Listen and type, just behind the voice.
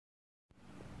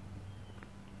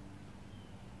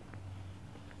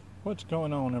What's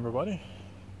going on, everybody?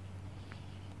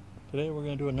 Today we're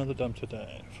going to do another dumpster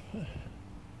dive.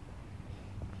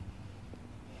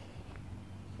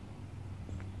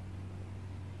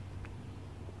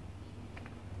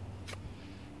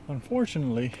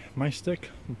 Unfortunately, my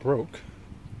stick broke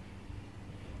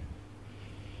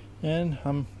and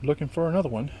I'm looking for another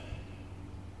one,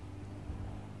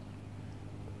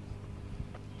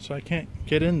 so I can't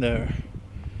get in there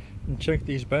and check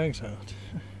these bags out.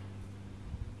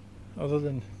 Other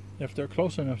than if they're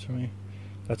close enough to me,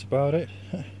 that's about it.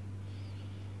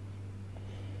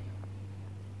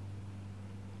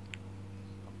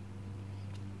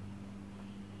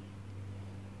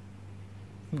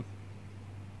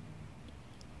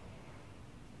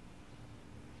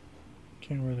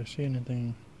 Can't really see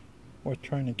anything worth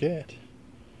trying to get.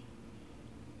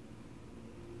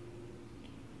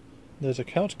 There's a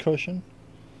couch cushion.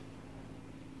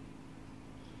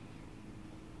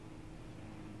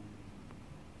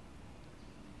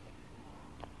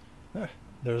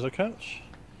 There's a couch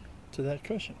to that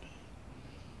cushion.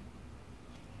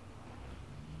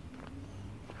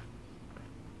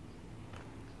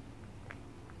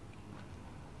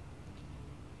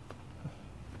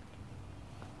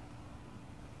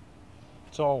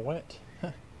 It's all wet.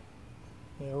 Yeah,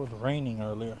 it was raining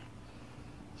earlier,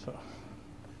 so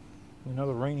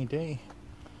another rainy day.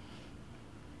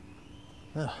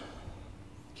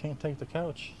 Can't take the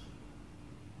couch.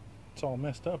 It's all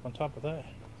messed up on top of that.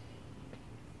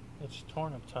 It's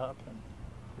torn up top and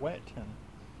wet,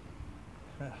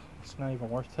 and it's not even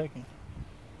worth taking.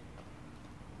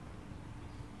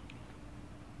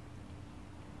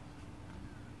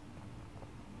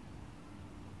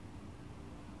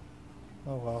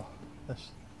 Oh well,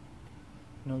 that's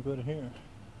no good here.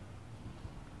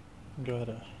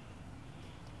 Of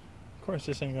course,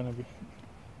 this ain't gonna be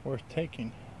worth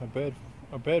taking. A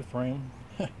bed frame.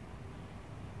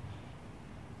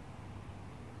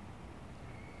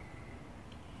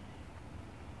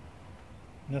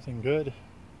 Nothing good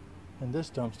in this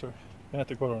dumpster. I have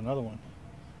to go to another one.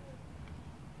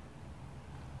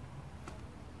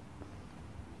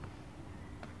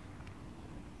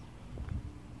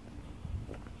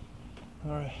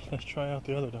 Alright, let's try out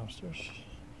the other dumpsters.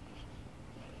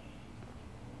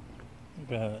 We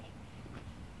got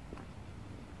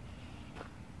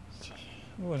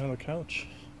another couch.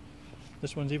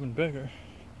 This one's even bigger.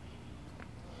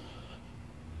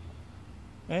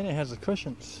 And it has the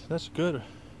cushions. That's good.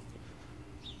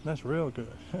 That's real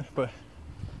good. But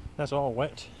that's all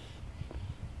wet.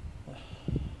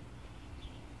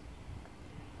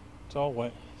 It's all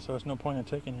wet, so there's no point in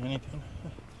taking anything.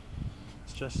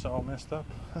 It's just all messed up.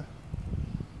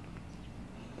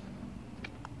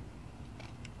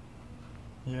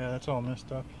 Yeah, that's all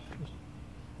messed up.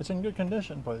 It's in good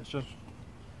condition, but it's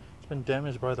been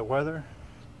damaged by the weather.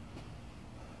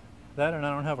 That, and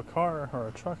I don't have a car or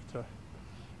a truck to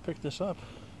pick this up.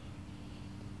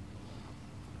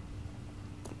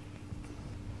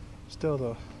 Still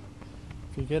though,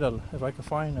 if I could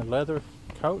find a leather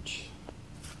couch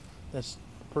that's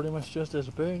pretty much just as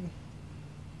big,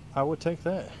 I would take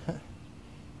that.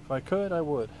 If I could, I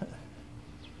would.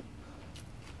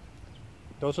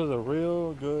 Those are the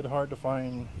real good, hard to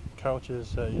find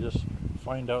couches that you just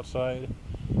find outside.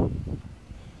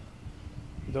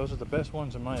 Those are the best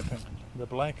ones in my opinion. The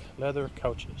black leather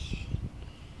couches.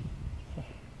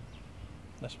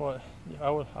 That's what I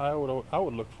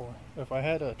would look for. If I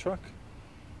had a truck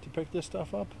to pick this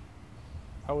stuff up,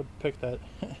 I would pick that.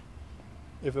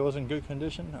 If it was in good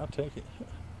condition, I'll take it.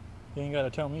 You ain't got to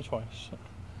tell me twice.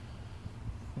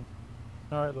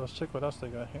 Alright, let's check what else they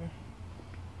got here.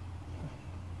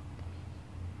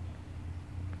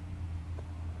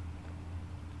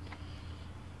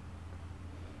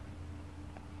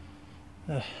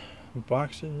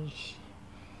 Boxes.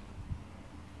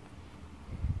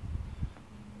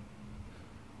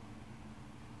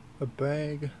 A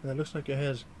bag that looks like it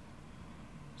has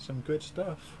some good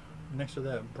stuff next to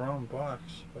that brown box,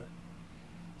 but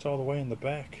it's all the way in the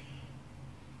back.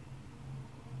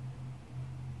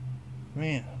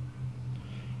 Man,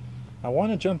 I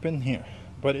want to jump in here,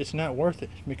 but it's not worth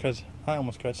it because I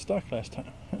almost got stuck last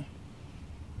time.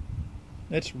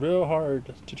 It's real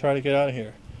hard to try to get out of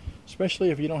here, especially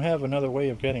if you don't have another way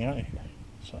of getting out of here.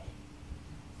 So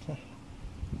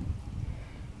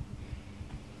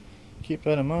keep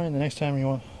that in mind the next time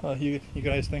you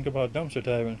guys think about dumpster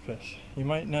diving, because you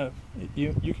might not.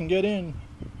 You can get in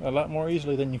a lot more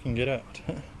easily than you can get out.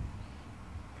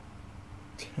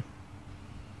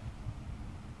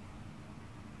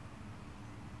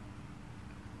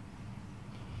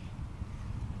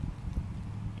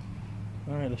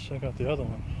 Alright, let's check out the other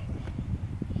one.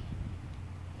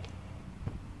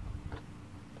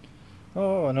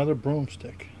 Oh, another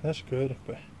broomstick. That's good,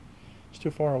 but it's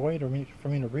too far away for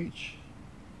me to reach.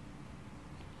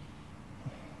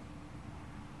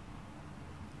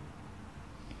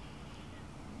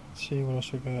 Let's see what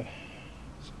else we got.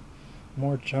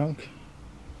 More junk.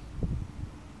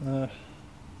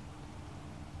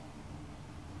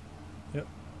 Yep.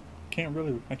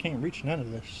 I can't reach none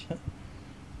of this.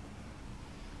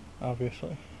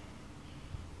 Obviously.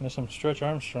 Unless I'm Stretch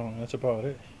Armstrong, that's about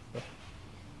it. But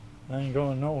I ain't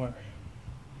going nowhere.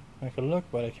 I can look,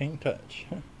 but I can't touch.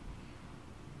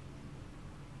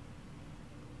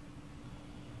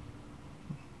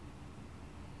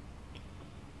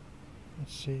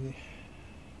 Let's see.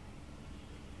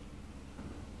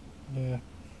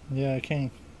 Yeah, I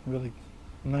can't really.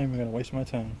 I'm not even gonna waste my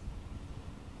time.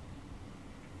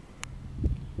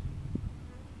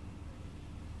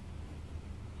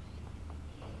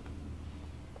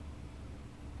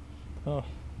 Oh, at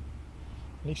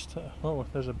least, oh,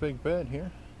 there's a big bed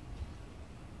here.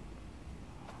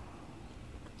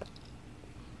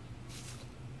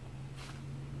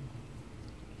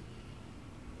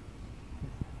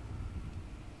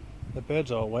 The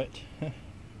bed's all wet. There's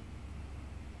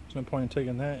no point in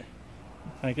taking that.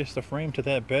 I guess the frame to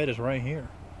that bed is right here.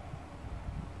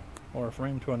 Or a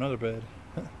frame to another bed.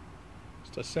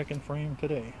 It's the second frame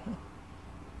today.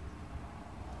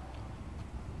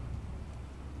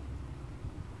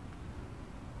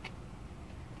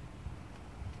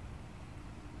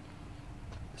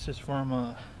 This is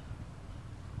from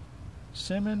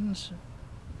Simmons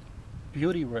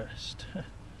Beauty Rest.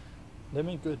 They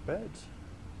make good beds.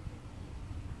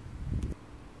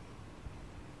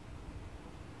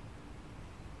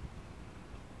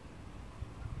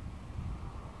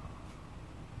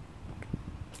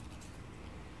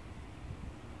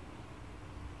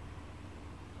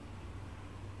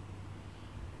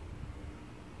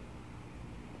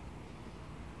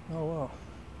 Oh well,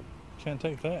 can't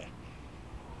take that.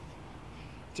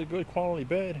 It's a good quality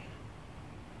bed,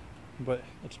 but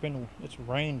it's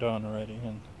rained on already,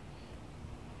 and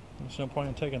there's no point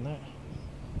in taking that.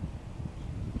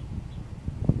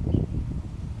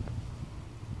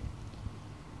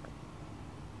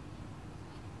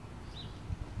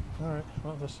 Alright,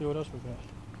 well, let's see what else we got.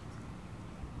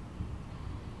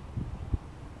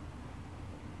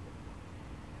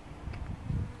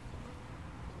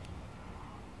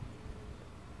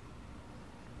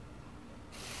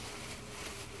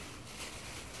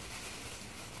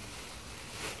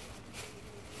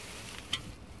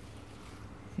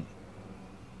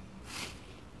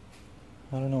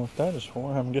 I don't know what that is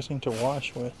for. I'm guessing to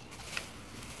wash with.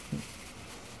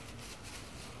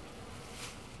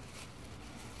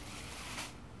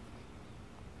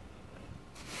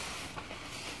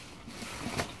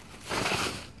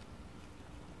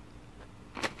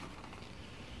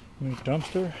 New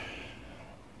dumpster.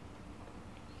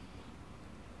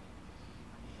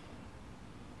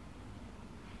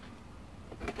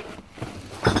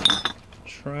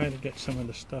 Try to get some of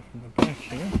the stuff in the back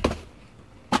here.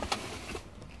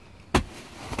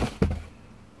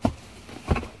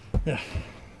 Yeah.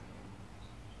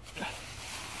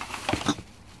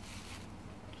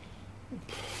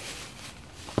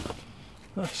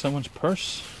 Oh, someone's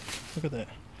purse. Look at that.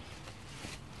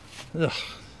 Ugh.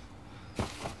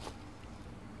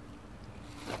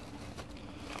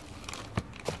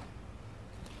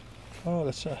 Oh,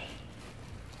 that's I'm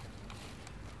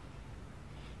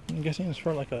guessing it's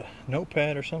for like a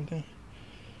notepad or something.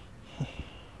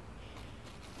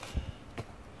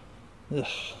 Ugh,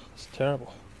 it's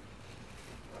terrible.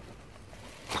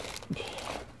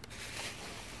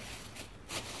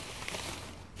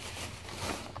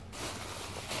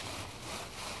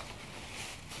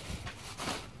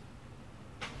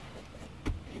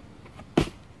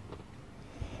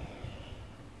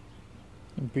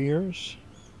 Beers,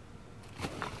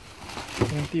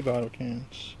 empty bottle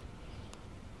cans.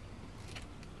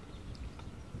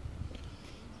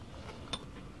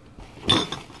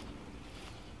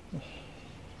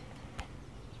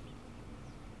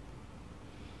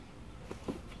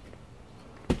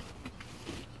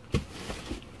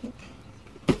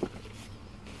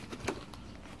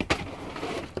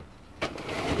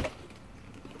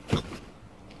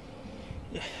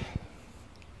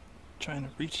 Trying to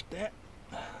reach that.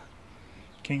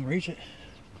 Can't reach it.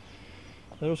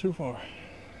 A little too far.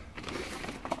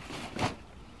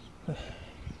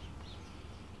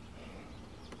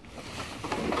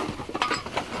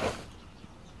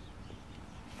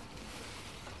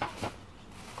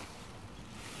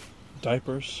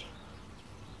 Diapers.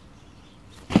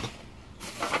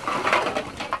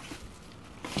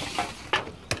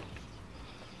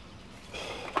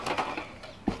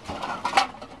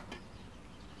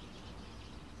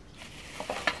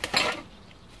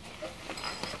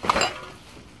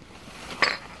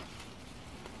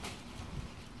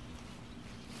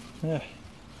 Yeah.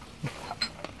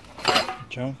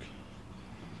 Junk.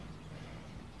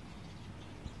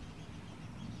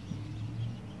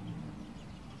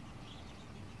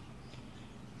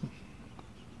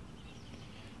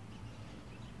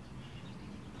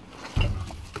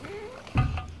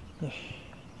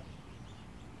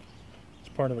 It's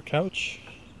part of a couch,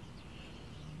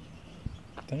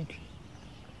 I think.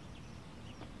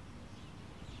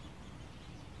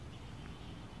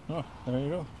 Oh, there you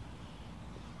go.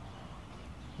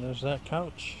 There's that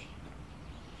couch.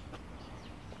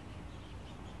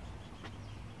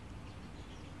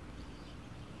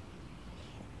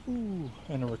 Ooh,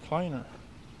 and a recliner.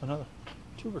 Another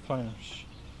 2 recliners.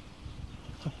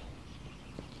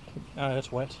 Ah,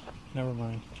 it's wet. Never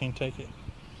mind. Can't take it.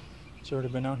 It's already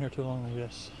been out here too long, I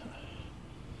guess.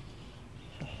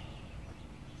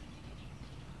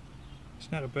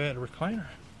 It's not a bad recliner.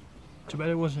 Too bad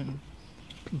it wasn't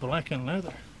black and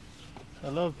leather. I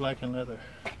love black and leather.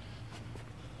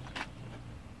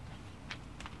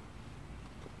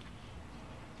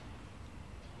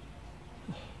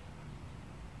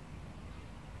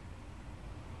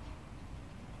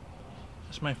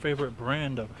 It's my favorite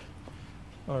brand of,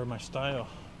 or my style,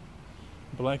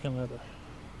 black and leather.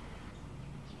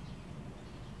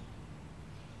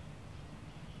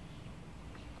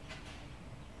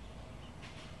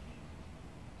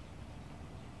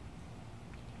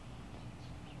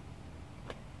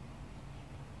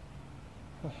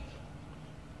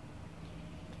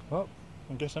 Well,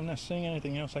 I guess I'm not seeing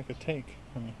anything else I could take.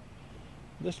 I mean,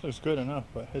 this looks good enough,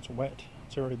 but it's wet.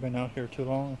 It's already been out here too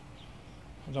long.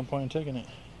 There's no point in taking it.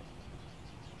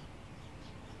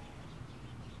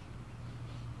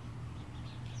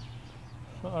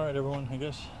 Alright everyone, I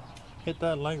guess hit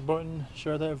that like button,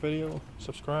 share that video,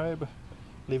 subscribe,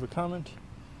 leave a comment.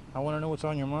 I want to know what's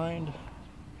on your mind.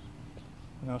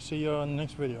 And I'll see you on the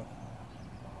next video.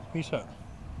 Peace out.